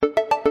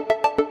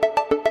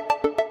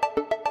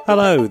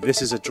Hello,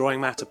 this is a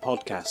Drawing Matter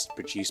podcast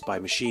produced by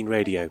Machine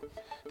Radio.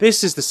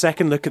 This is the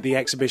second look at the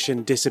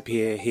exhibition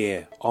Disappear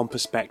Here, on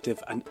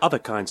perspective and other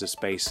kinds of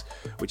space,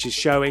 which is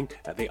showing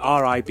at the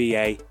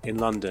RIBA in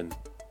London.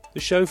 The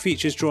show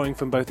features drawing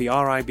from both the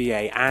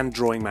RIBA and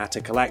Drawing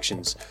Matter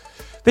collections.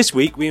 This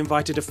week we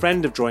invited a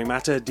friend of Drawing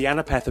Matter,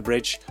 Deanna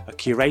Petherbridge, a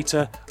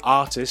curator,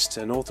 artist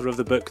and author of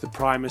the book The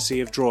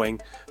Primacy of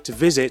Drawing, to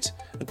visit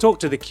and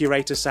talk to the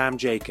curator Sam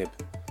Jacob.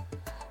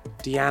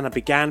 Deanna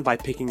began by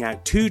picking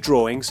out two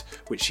drawings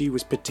which she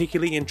was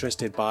particularly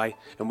interested by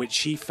and which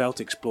she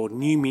felt explored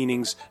new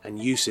meanings and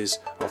uses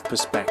of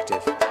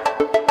perspective.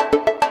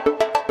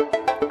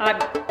 I'm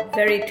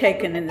very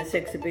taken in this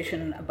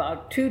exhibition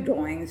about two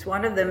drawings.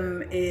 One of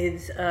them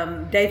is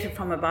dated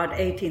from about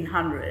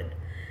 1800,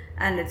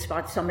 and it's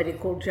about somebody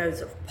called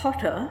Joseph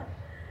Potter,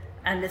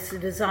 and it's a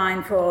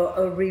design for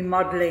a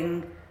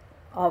remodelling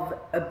of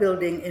a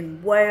building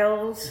in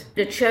Wales.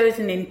 It shows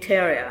an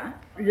interior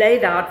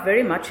laid out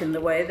very much in the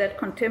way that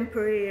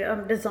contemporary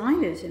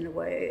designers, in a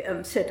way,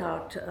 set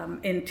out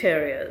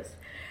interiors.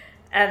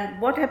 And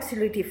what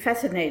absolutely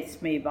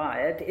fascinates me by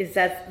it is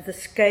that the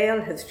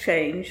scale has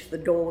changed. The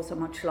doors are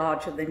much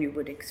larger than you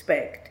would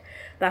expect.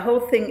 The whole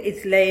thing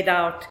is laid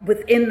out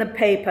within the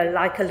paper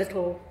like a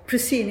little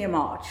proscenium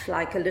arch,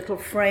 like a little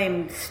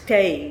framed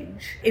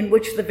stage in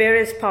which the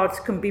various parts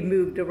can be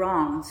moved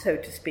around, so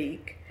to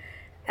speak.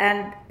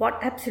 And what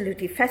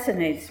absolutely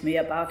fascinates me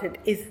about it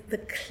is the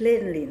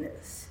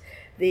cleanliness,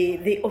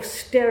 the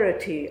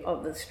austerity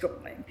of this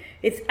drawing.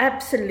 It's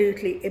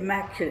absolutely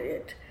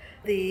immaculate.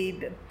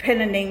 The pen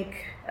and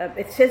ink,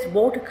 it says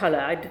watercolor,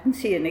 I didn't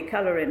see any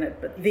color in it,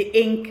 but the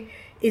ink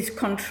is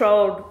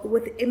controlled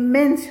with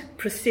immense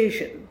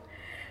precision.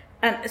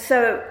 And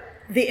so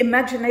the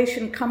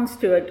imagination comes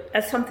to it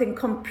as something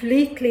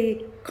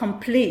completely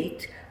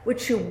complete,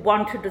 which you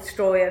want to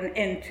destroy an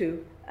end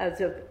to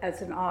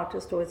as an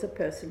artist or as a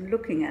person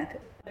looking at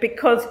it.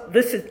 Because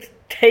this is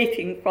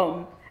dating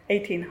from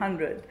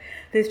 1800,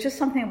 there's just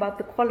something about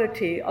the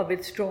quality of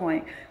its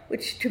drawing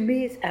which to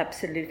me is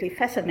absolutely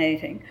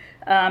fascinating.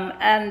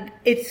 And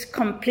it's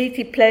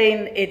completely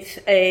plain. It's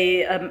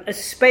a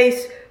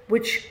space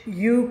which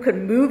you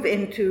can move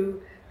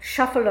into,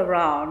 shuffle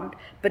around,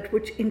 but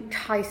which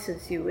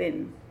entices you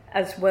in,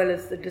 as well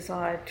as the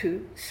desire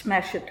to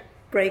smash it,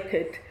 break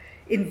it,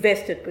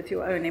 invest it with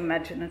your own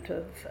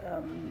imaginative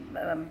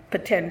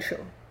potential.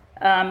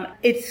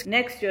 It's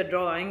next year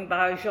drawing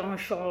by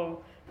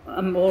Jean-Charles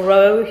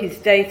Moreau. His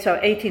dates are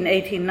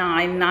 1889,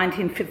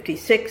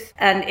 1956,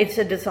 and it's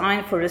a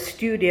design for a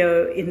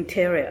studio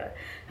interior.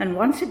 And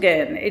once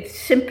again, it's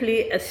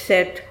simply a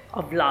set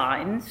of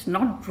lines,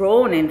 not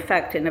drawn, in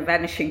fact, in a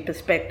vanishing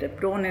perspective,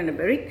 drawn in a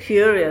very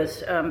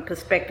curious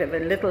perspective, a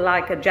little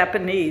like a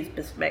Japanese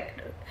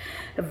perspective,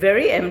 a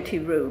very empty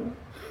room.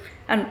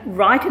 And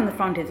right in the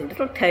front is a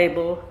little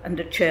table and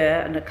a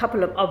chair and a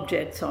couple of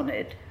objects on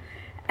it.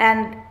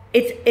 And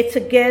it's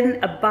again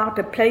about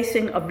a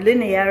placing of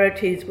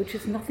linearities which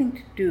has nothing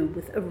to do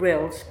with a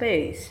real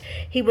space.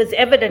 He was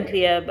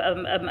evidently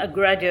a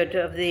graduate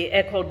of the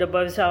École des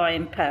Beaux-Arts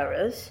in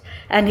Paris,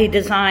 and he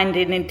designed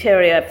in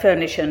interior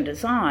furniture and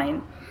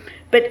design.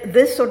 But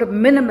this sort of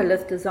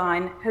minimalist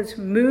design has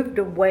moved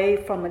away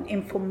from an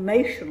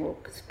informational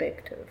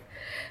perspective,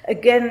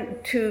 again,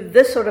 to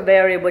this sort of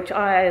area which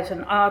I, as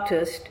an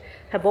artist,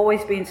 have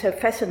always been so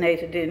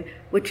fascinated in,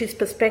 which is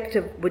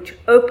perspective which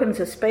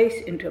opens a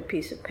space into a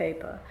piece of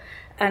paper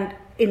and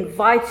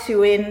invites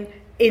you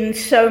in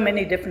so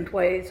many different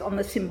ways, on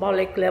the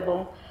symbolic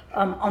level,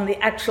 on the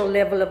actual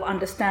level of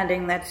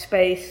understanding that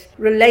space,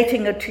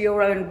 relating it to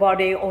your own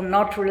body or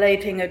not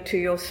relating it to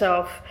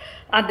yourself,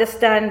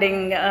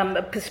 understanding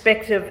a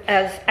perspective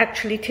as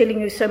actually telling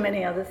you so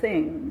many other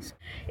things.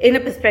 In a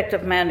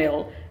perspective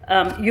manual,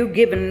 you're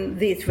given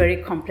these very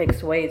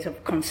complex ways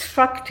of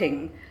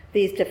constructing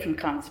these different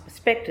kinds of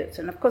perspectives.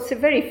 And of course, there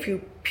are very few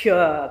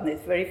pure,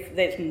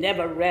 there's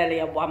never really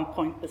a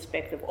one-point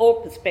perspective.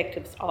 All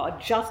perspectives are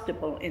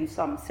adjustable in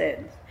some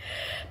sense.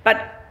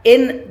 But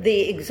in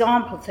the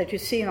examples that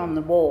you've seen on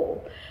the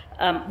wall,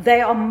 they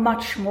are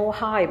much more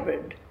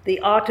hybrid. The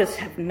artists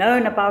have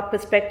known about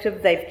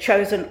perspective, they've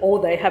chosen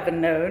or they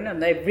haven't known,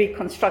 and they've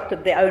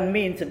reconstructed their own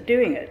means of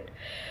doing it.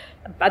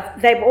 But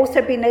they've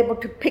also been able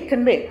to pick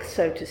and mix,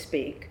 so to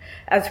speak,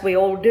 as we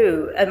all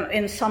do.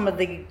 In some of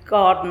the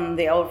garden,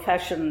 the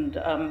old-fashioned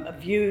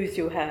views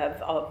you have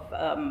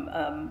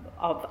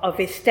of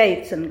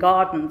estates and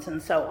gardens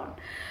and so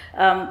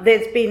on,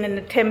 there's been an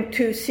attempt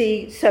to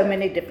see so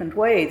many different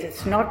ways.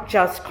 It's not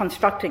just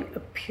constructing a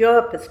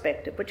pure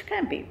perspective, which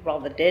can be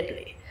rather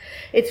deadly.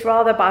 It's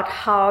rather about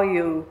how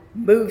you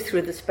move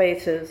through the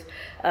spaces,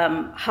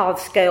 how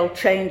scale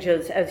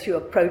changes as you're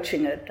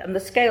approaching it. And the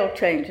scale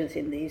changes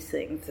in these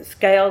things. The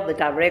scale, the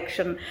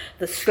direction,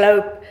 the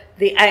slope,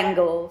 the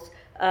angles.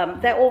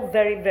 They're all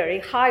very, very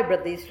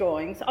hybrid, these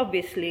drawings,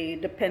 obviously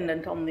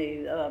dependent on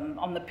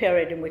the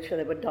period in which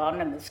they were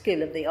done and the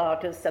skill of the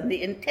artist and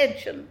the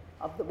intention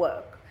of the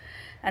work.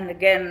 And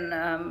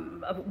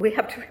again, we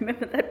have to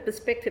remember that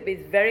perspective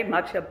is very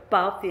much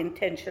about the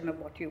intention of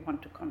what you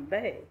want to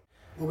convey.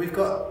 Well, we've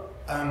got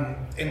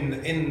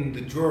in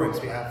the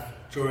drawings, we have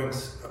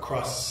drawings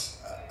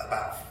across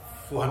about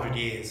 400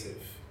 years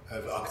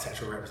of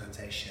architectural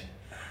representation,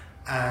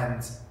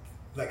 and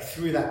like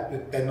through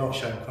that, they're not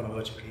shown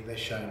chronologically; they're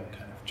shown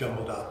kind of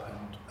jumbled up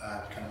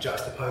and kind of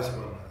juxtaposed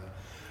one another.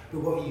 But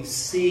what you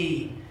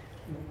see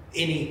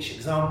in each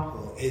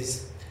example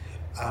is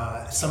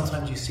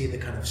sometimes you see the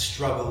kind of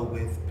struggle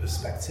with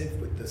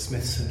perspective, with the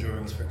Smithson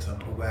drawings, for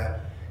example,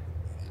 where,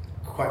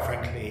 quite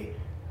frankly,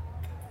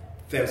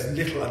 there's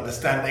little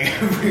understanding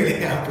of really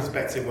how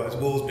perspective works.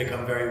 Walls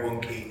become very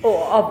wonky.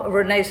 Or of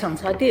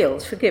Renaissance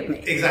ideals, forgive me.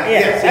 Exactly.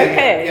 Yes. Yes.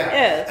 Okay. Yeah.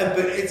 Yes.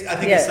 But I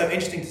think it's so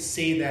interesting to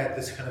see there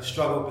this kind of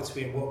struggle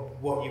between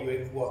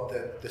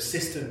what the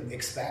system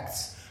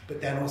expects, but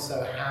then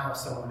also how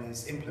someone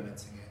is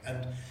implementing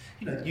it.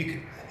 And you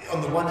can,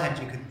 on the one hand,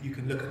 you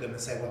can look at them and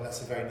say, well,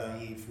 that's a very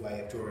naive way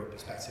of drawing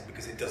perspective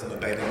because it doesn't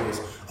obey the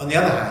rules. On the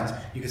other hand,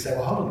 you can say,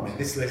 well, hold on a minute,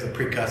 this is a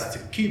precursor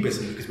to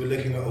cubism because we're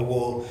looking at a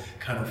wall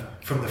kind of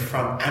from the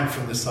front and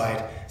from the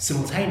side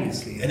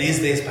simultaneously. And is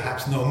this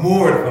perhaps not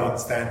more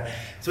advanced than?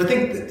 So I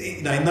think that,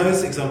 in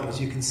those examples,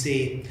 you can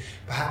see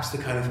perhaps the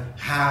kind of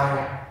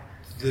how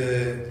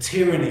the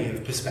tyranny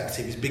of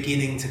perspective is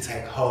beginning to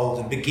take hold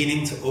and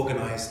beginning to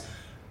organise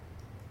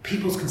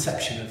people's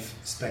conception of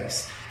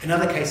space. In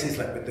other cases,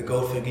 like with the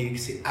Goldfinger, you can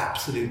see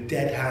absolute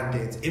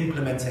dead-handed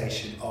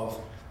implementation of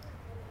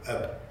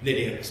a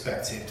linear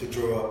perspective to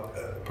draw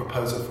a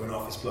proposal for an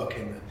office block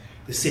in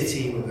the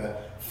city with a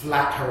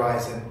flat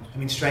horizon. I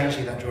mean,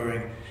 strangely, that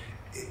drawing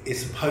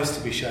is supposed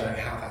to be showing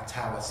how that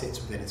tower sits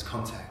within its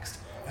context.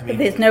 I mean,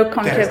 there's no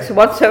context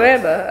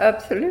whatsoever,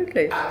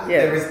 absolutely.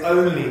 There is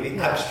only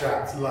the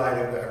abstract line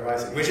of the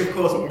horizon, which of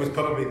course was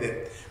probably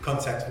the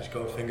context which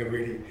Goldfinger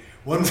really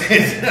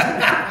wanted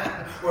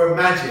or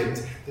imagined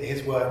that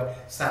his work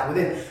sat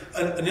within.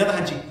 On the other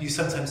hand, you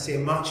sometimes see a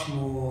much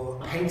more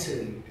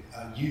painterly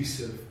use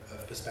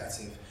of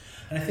perspective.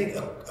 And I think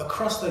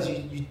across those,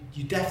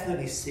 you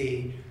definitely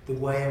see the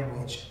way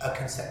in which a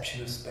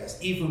conception of space,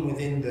 even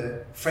within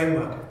the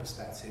framework of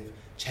perspective,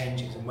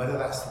 changes, and whether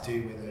that's to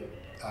do with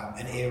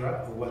an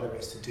era, or whether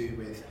it's to do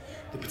with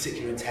the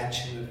particular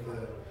intention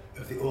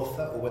of the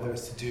author, or whether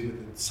it's to do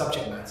with the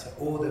subject matter,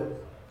 or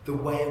the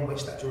way in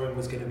which that drawing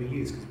was going to be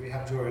used. Because we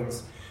have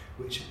drawings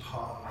which are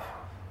part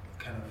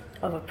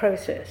of a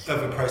process. They're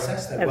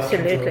absolutely.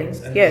 Working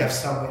drawings, and we have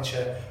some which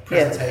are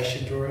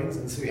presentation drawings,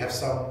 and so we have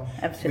some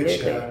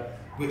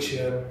which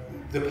are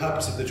the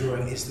purpose of the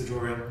drawing is the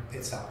drawing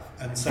itself.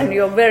 And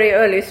your very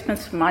early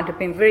Smiths might have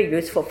been very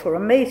useful for a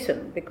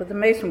mason, because the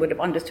mason would have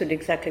understood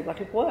exactly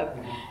what it was.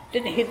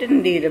 Mm-hmm. He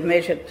didn't need a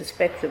measured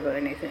perspective or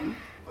anything.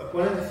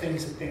 One of the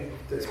things I think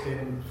that's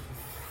been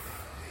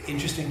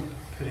interesting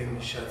putting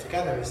the show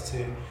together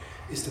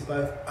is to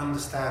both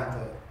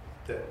understand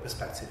that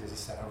perspective is a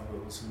set of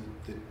rules,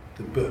 and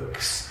the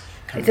books.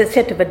 It's a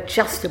set of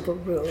adjustable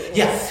rules.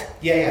 Yes,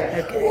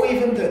 yeah. Okay. Or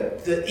even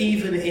that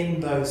even in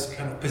those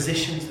kind of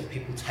positions that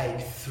people take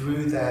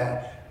through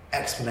their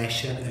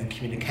explanation and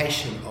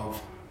communication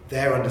of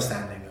their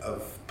understanding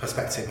of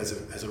perspective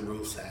as a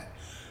rule set,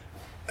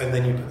 and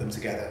then you put them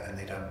together and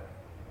they don't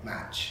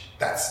match.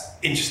 That's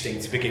interesting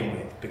to begin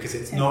with, because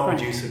it's not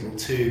reducible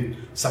to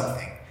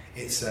something.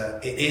 It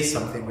is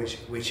something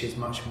which is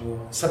much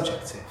more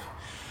subjective.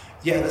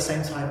 Yet at the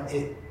same time,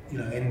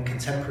 in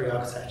contemporary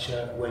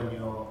architecture, when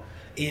you're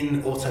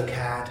in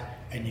AutoCAD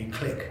and you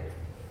click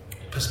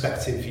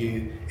perspective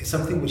view, it's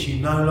something which you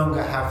no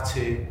longer have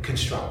to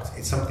construct.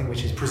 It's something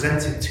which is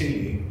presented to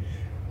you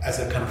as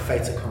a kind of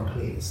fait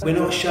accompli. We're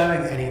not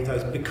showing any of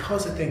those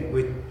because I think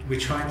we're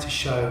trying to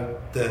show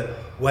the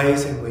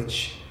ways in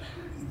which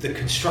the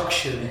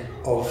construction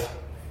of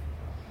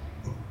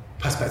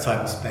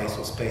perspectival space,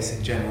 or space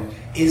in general,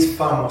 is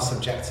far more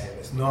subjective.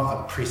 It's not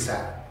a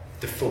preset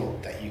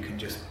default that you can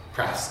just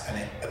press and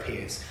it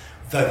appears,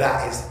 though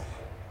that is.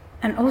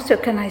 And also,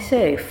 can I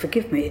say,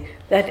 forgive me,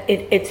 that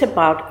it's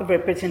about a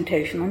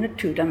representation on a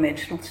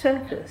two-dimensional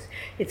surface.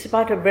 It's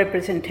about a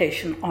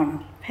representation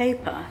on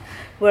paper,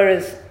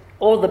 whereas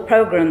all the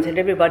programs that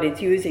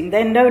everybody's using,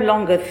 they no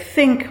longer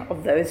think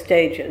of those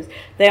stages.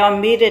 They are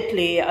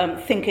immediately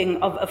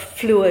thinking of a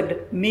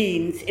fluid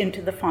means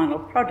into the final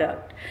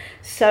product.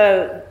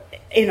 So,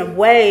 in a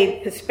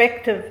way,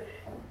 perspective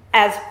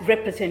as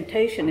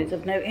representation is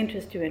of no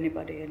interest to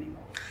anybody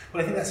anymore.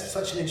 Well, I think that's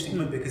such an interesting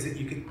point, because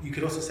you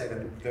could also say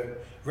that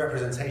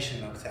representation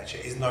in architecture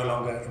is no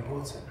longer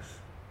important,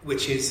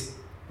 which is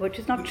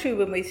not true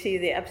when we see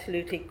the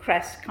absolutely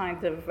crass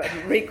kinds of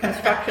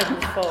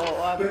reconstructions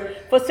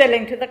for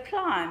selling to the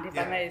client, if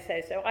I may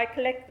say so. I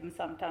collect them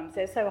sometimes;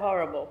 they're so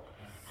horrible.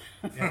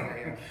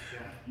 Yeah.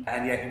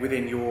 And yet,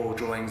 within your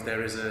drawings,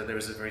 there is a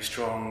very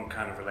strong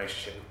kind of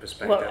relationship with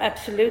perspective. Well,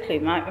 absolutely.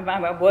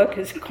 My work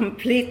is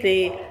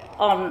completely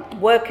on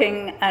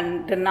working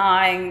and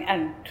denying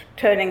and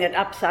turning it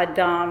upside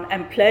down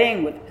and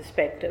playing with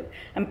perspective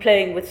and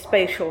playing with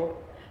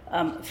spatial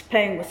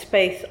playing with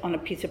space on a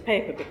piece of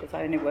paper, because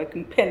I only work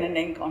in pen and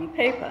ink on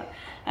paper.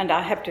 And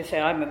I have to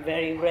say I'm a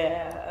very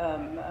rare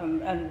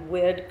and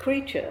weird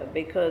creature,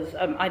 because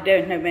I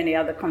don't know many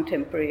other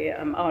contemporary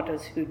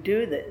artists who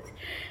do this.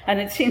 And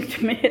it seems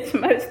to me it's the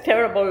most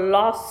terrible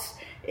loss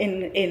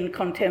in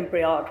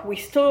contemporary art. We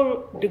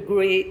still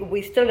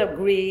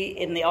agree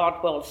in the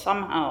art world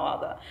somehow or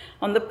other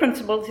on the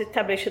principles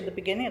established at the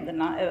beginning of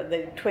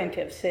the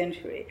 20th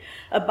century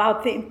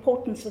about the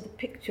importance of the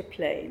picture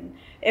plane.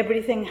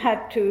 Everything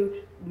had to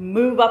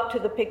move up to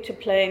the picture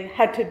plane,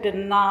 had to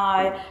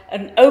deny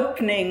an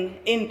opening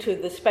into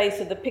the space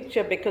of the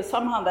picture, because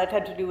somehow that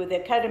had to do with the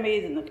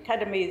academies, and the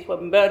academies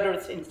were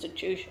murderous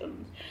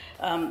institutions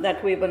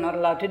that we were not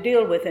allowed to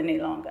deal with any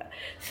longer.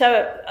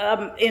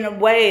 So in a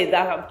way,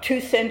 there are 2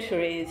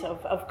 centuries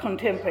of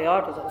contemporary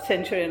art, or a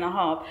century and a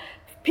half.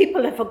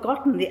 People have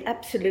forgotten the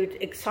absolute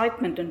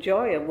excitement and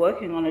joy of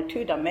working on a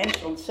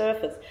 2-dimensional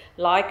surface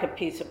like a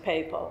piece of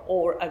paper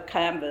or a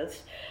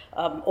canvas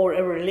or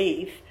a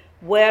relief,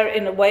 where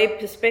in a way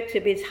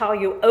perspective is how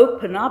you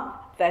open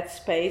up that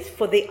space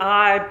for the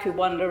eye to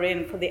wander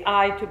in, for the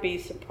eye to be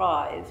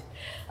surprised,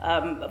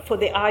 for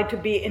the eye to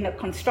be in a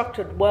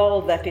constructed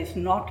world that is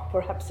not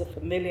perhaps a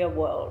familiar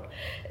world.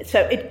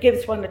 So it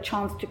gives one a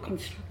chance to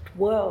construct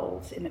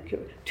worlds,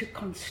 to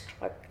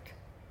construct.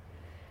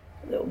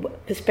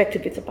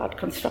 Perspective is about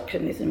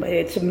construction, isn't it?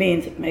 It's a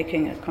means of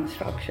making a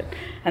construction.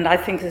 And I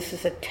think this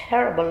is a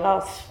terrible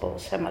loss for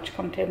so much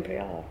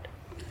contemporary art.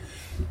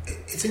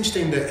 It's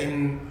interesting that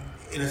in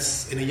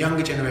a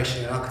younger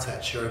generation in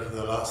architecture over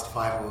the last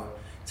 5 or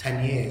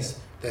 10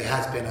 years, there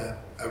has been a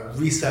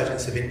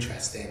resurgence of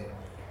interest in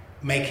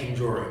making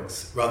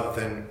drawings rather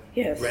than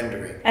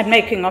rendering. And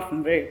making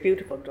often very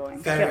beautiful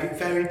drawings. Very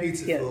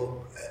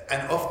beautiful,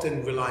 and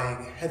often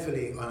relying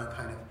heavily on a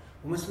kind of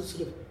almost a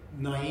sort of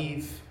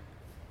naive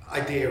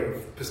idea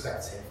of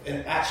perspective,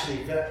 and actually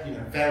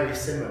very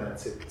similar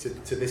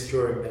to this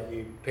drawing that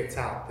you picked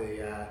out,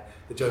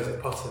 the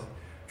Joseph Potter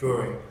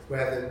drawing,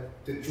 where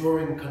the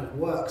drawing kind of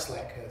works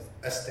like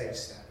a stage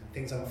set, and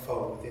things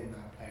unfold within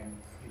that plane.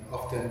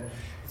 Often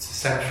it's a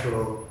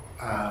central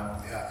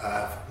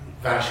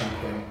vanishing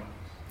point,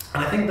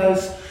 and I think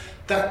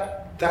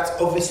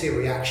that's obviously a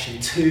reaction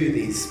to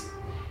these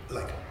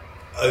like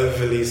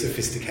overly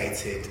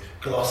sophisticated,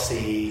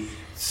 glossy,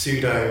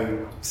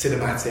 pseudo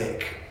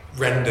cinematic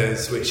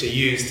renders which are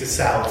used to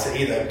sell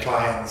to either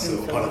clients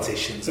or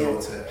politicians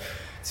or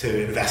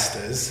to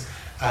investors.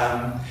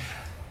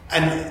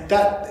 And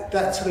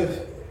that sort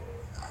of,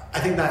 I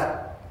think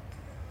that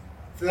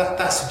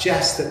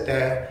suggests that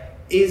there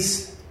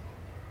is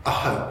a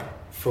hope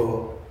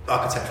for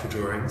architectural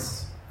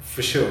drawings,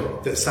 for sure,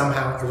 that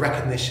somehow a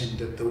recognition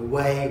that the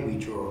way we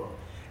draw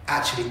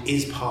actually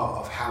is part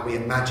of how we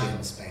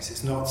imagine space.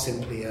 It's not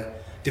simply a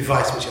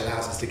device which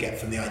allows us to get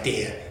from the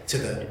idea to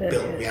the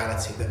built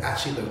reality, that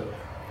actually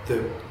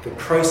the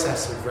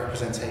process of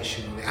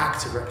representation, or the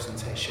act of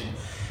representation,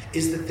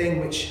 is the thing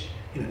which,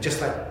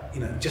 just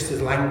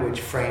as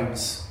language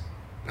frames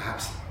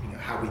perhaps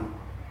how we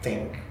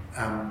think,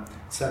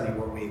 certainly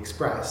what we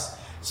express,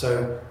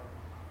 so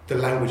the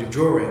language of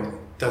drawing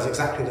does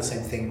exactly the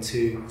same thing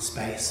to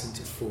space and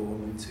to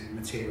form and to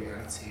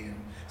materiality and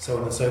so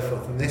on and so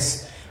forth. And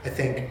this, I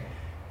think,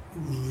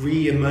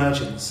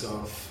 re-emergence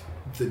of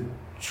the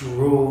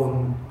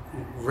drawn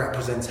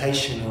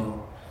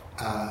representational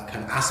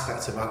kind of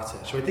aspects of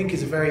architecture, I think,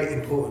 is a very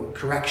important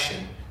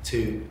correction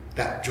to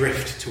that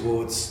drift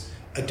towards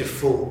a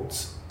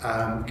default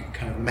kind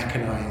of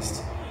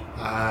mechanized,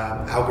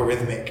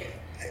 algorithmic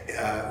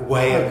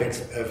way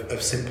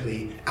of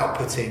simply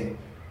outputting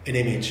an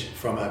image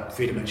from a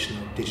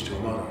three-dimensional digital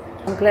model.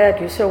 I'm glad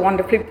you're so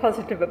wonderfully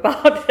positive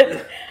about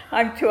it.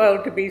 I'm too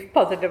old to be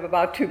positive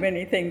about too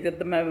many things at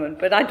the moment.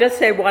 But I just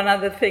say one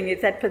other thing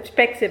is that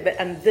perspective,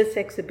 and this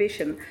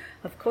exhibition,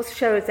 of course,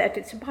 shows that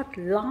it's about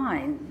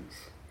lines.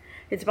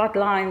 It's about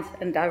lines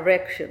and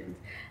directions.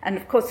 And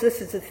of course,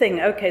 this is the thing.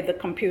 Okay, the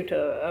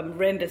computer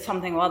renders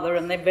something or other,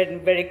 and they've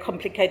in very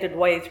complicated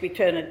ways we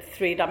turn it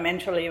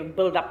three-dimensionally and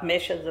build up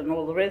meshes and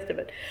all the rest of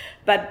it.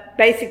 But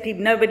basically,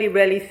 nobody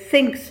really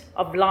thinks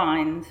of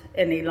lines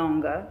any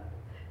longer.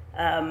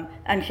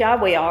 And here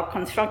we are,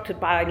 constructed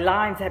by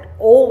lines that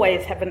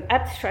always have an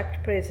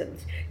abstract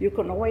presence. You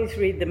can always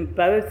read them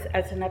both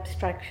as an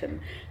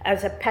abstraction,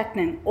 as a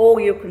patterning,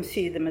 or you can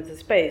see them as a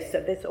space.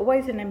 So there's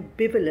always an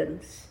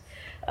ambivalence,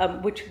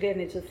 which again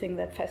is a thing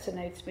that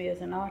fascinates me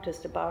as an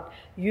artist about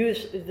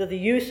the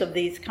use of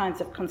these kinds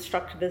of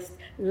constructivist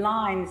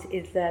lines,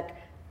 is that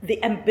the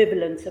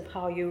ambivalence of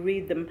how you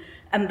read them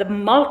and the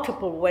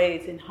multiple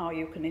ways in how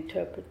you can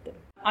interpret them.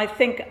 I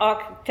think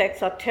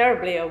architects are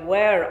terribly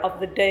aware of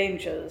the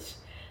dangers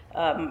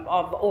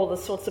of all the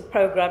sorts of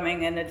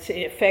programming and its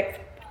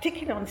effect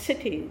particularly on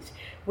cities,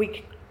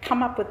 we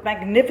come up with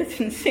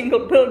magnificent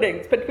single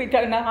buildings, but we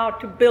don't know how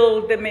to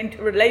build them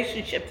into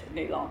relationships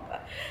any longer.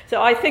 So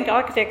I think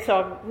architects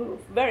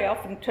very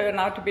often turn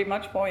out to be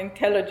much more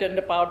intelligent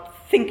about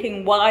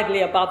thinking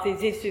widely about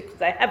these issues, because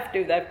they have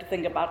to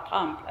think about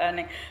town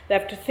planning, they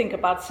have to think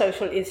about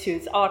social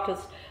issues.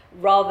 Artists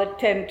rather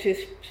tend to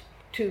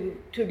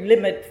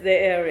limit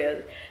their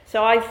areas.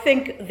 So I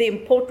think the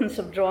importance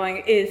of drawing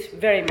is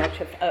very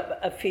much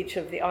a feature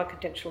of the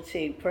architectural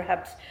scene,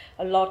 perhaps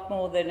a lot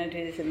more than it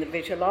is in the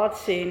visual arts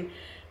scene,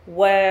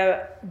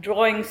 where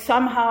drawing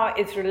somehow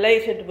is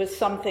related with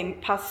something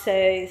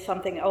passé,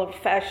 something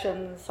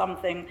old-fashioned,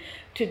 something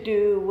to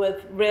do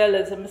with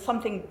realism,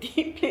 something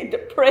deeply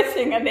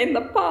depressing and in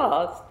the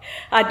past.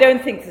 I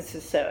don't think this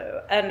is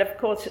so. And of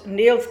course,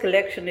 Neil's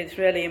collection is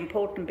really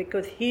important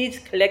because he's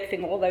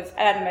collecting all those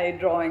handmade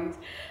drawings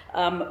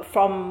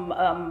from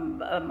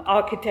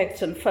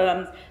architects and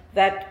firms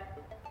that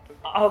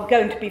are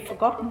going to be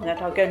forgotten,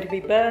 that are going to be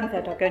burned,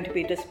 that are going to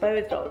be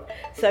disposed of.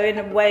 So in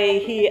a way,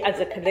 he,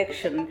 as a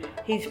collection,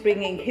 he's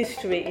bringing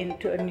history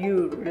into a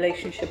new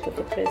relationship with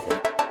the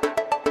present.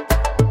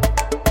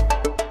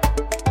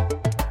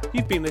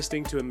 You've been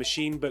listening to a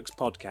Machine Books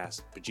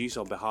podcast produced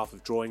on behalf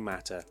of Drawing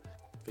Matter.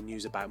 For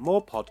news about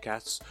more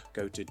podcasts,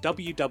 go to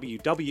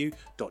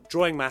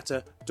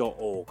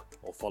www.drawingmatter.org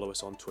or follow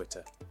us on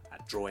Twitter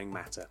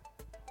 @DrawingMatter.